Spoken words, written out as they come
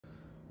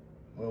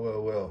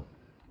Well,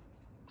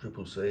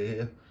 Triple C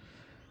here.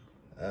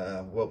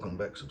 Welcome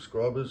back,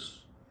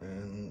 subscribers,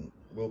 and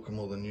welcome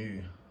all the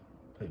new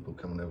people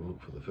coming to have a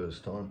look for the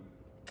first time.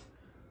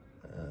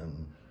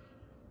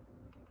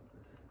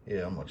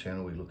 Yeah, on my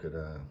channel we look at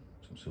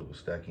some silver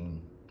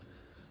stacking,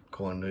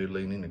 coin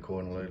noodling. In the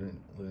coin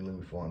noodling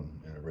we find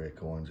rare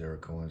coins, error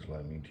coins,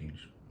 low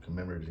mintage,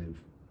 commemorative,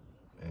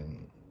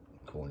 and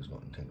coins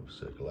not intended for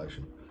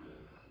circulation.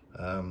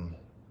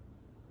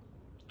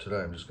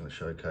 Today I'm just going to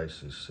showcase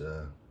this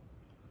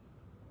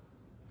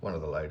one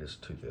of the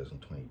latest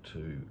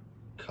 2022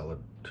 coloured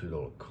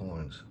 $2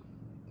 coins.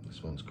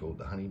 This one's called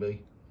the Honeybee.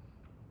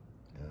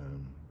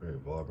 Very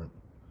vibrant.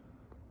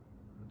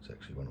 It's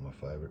actually one of my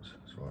favourites.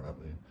 It's right up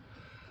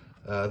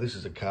there. This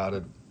is a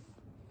carded.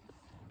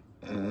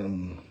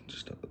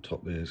 Just up the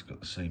top there, it's got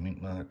the C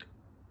mint mark.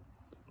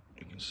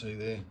 You can see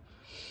there.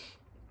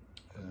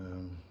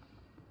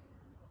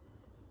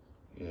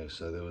 Yeah,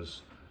 so there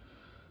was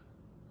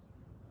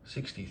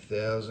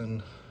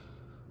 60,000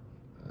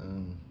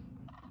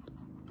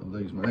 of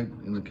these made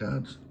in the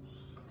cards.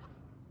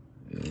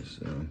 Yeah,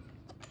 so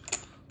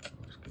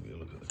I'll just give you a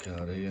look at the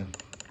card here.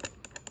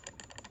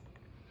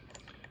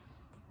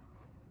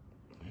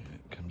 Yeah,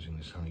 it comes in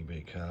this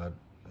Honeybee card.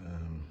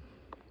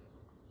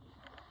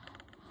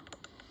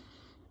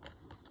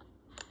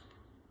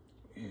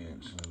 Yeah,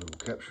 it's in a little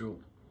capsule.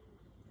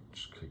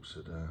 Just keeps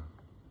it away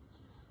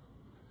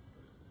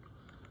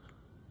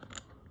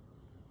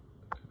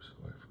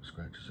from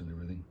scratches and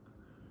everything.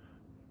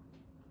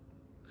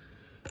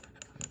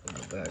 On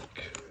the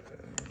back,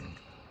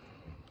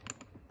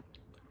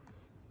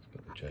 it's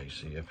got the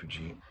JC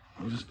effigy.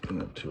 I'm just going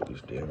to tilt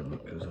this down a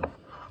bit because I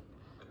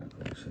can't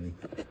really see.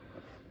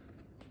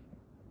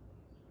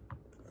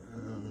 Yeah,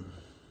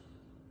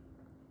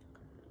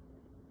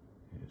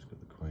 it's got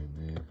the Queen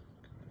there.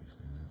 Can't really see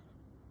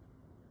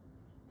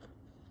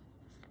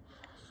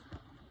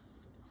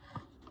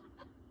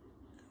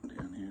that.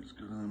 Down here it's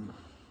got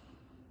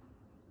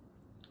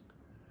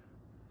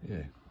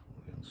yeah,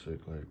 all the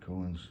uncirculated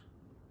coins.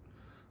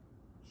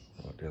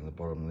 Right down the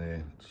bottom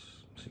there, it's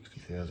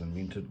 60,000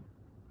 minted,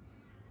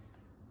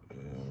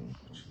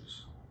 which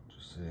is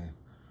just there.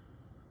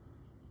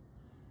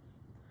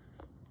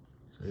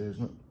 So yeah, there's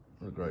not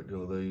a great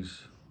deal of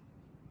these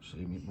C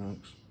mint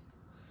marks.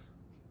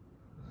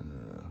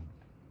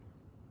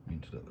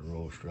 Minted at the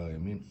Royal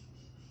Australian Mint.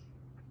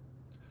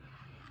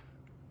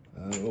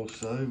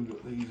 Also, we've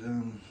got these,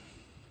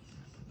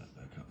 put that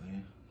back up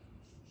there.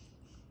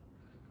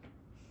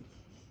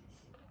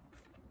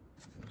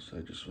 So I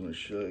just want to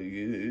show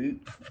you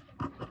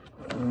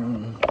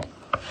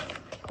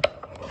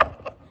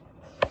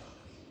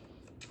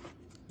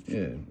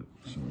yeah,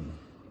 some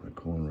a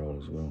coin roll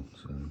as well.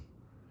 So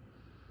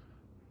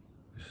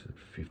this is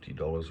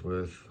 $50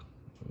 worth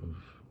of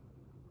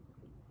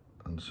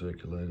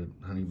uncirculated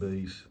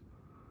honeybees.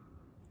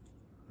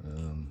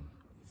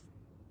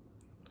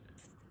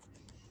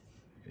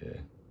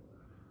 Yeah,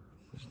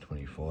 there's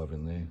 25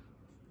 in there.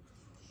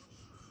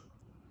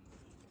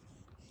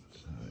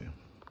 So yeah,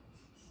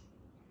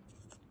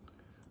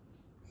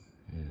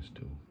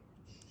 still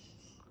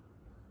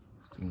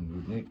in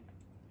good nick.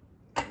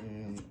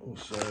 And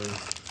also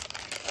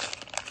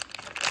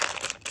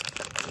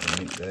got a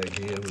mint bag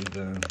here with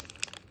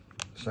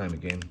same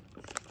again.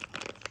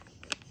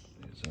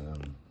 There's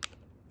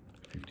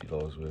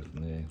 $50 worth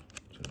in there,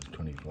 so it's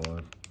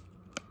 25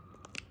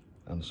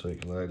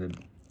 uncirculated.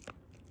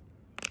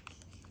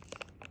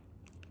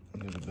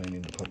 Never been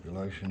into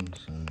population,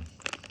 so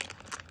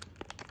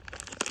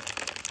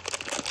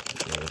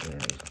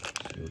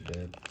sealed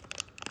bad.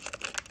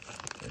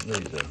 And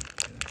these are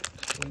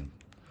still in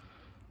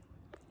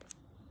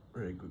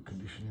very good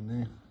condition in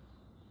there.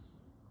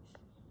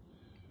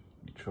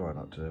 You try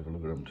not to have a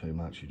look at them too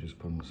much, you just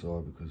put them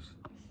aside because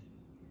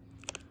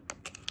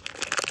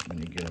when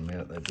you get them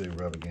out they do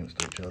rub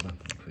against each other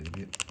a fair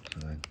bit. So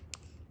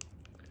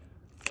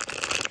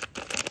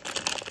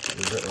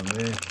there's that one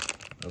there.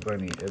 I've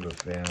only ever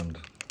found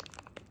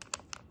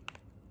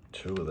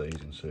 2 of these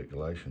in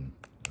circulation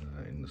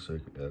in the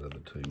circuit out of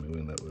the 2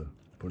 million that were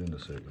put into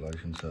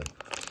circulation, so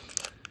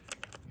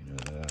you know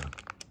they are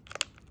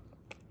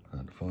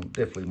hard to find.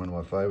 Definitely one of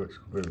my favourites.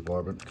 Very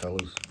vibrant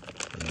colours,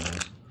 very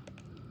nice.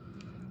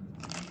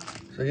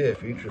 So yeah,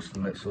 if you're interested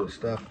in that sort of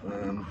stuff,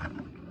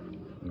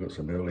 I've got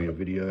some earlier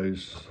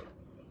videos.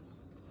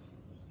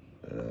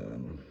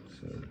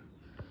 So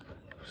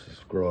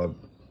subscribe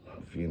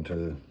if you're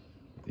into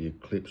the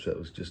eclipse that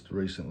was just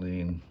recently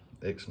in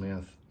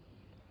Exmouth.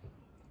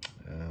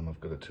 I've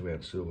got a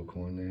 2-ounce silver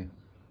coin there.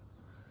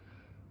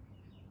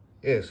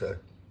 Yeah, so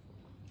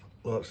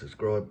like,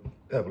 subscribe,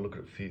 have a look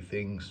at a few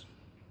things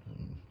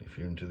if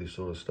you're into this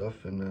sort of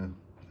stuff, and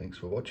thanks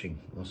for watching.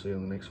 I'll see you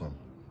on the next one.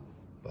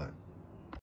 Bye.